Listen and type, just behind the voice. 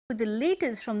With the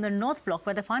latest from the North Block,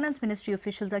 where the Finance Ministry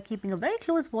officials are keeping a very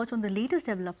close watch on the latest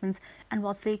developments and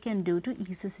what they can do to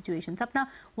ease the situation. Sapna,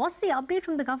 what's the update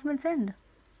from the government's end?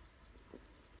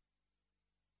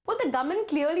 Well, the government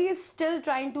clearly is still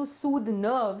trying to soothe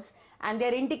nerves, and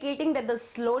they're indicating that the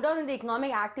slowdown in the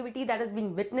economic activity that has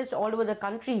been witnessed all over the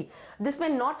country, this may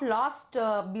not last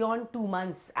beyond 2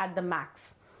 months at the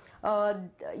max.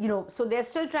 So they're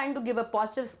still trying to give a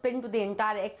positive spin to the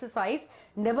entire exercise.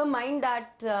 Never mind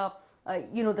that,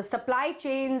 the supply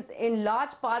chains in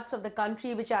large parts of the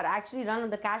country which are actually run on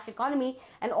the cash economy,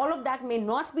 and all of that may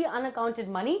not be unaccounted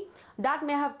money. That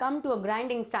may have come to a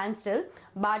grinding standstill,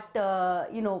 but,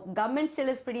 government still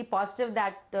is pretty positive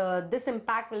that this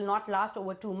impact will not last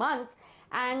over 2 months.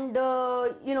 And,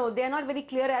 they are not very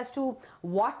clear as to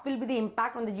what will be the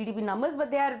impact on the GDP numbers,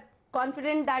 but they are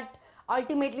confident that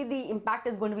ultimately the impact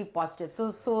is going to be positive.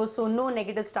 So no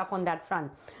negative stuff on that front.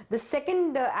 The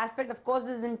second aspect, of course,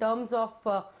 is in terms of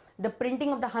the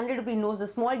printing of the 100 rupee notes, the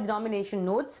small denomination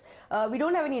notes. We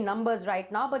don't have any numbers right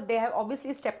now, but they have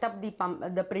obviously stepped up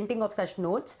the printing of such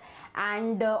notes.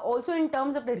 And also in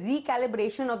terms of the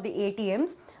recalibration of the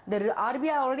ATMs, the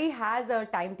RBI already has a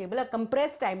timetable, a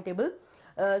compressed timetable.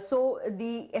 So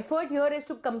the effort here is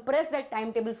to compress that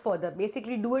timetable further,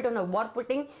 basically do it on a war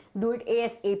footing, do it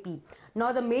ASAP.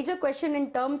 Now the major question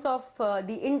in terms of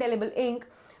the indelible ink,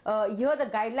 here the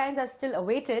guidelines are still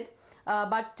awaited,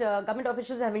 but government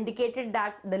officials have indicated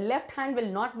that the left hand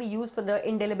will not be used for the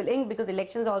indelible ink because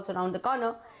elections are also around the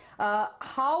corner.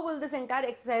 How will this entire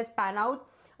exercise pan out?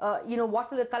 What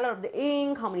will the color of the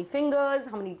ink, how many fingers,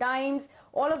 how many times,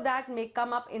 all of that may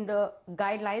come up in the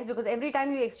guidelines, because every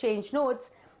time you exchange notes,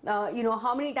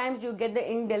 how many times do you get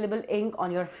the indelible ink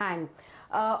on your hand.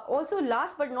 Also,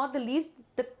 last but not the least,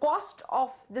 the cost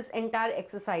of this entire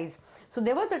exercise. So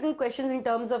there were certain questions in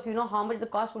terms of, how much the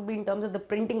cost would be in terms of the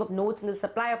printing of notes and the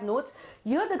supply of notes.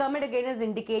 Here the government again is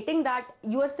indicating that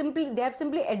they have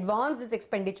simply advanced this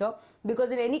expenditure,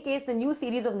 because in any case the new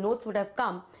series of notes would have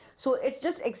come. So it's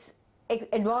just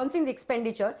advancing the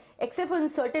expenditure, except for in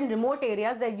certain remote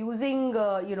areas they're using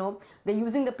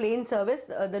the plane service.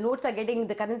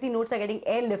 The currency notes are getting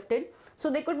airlifted, so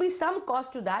there could be some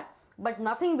cost to that, but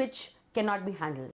nothing which cannot be handled.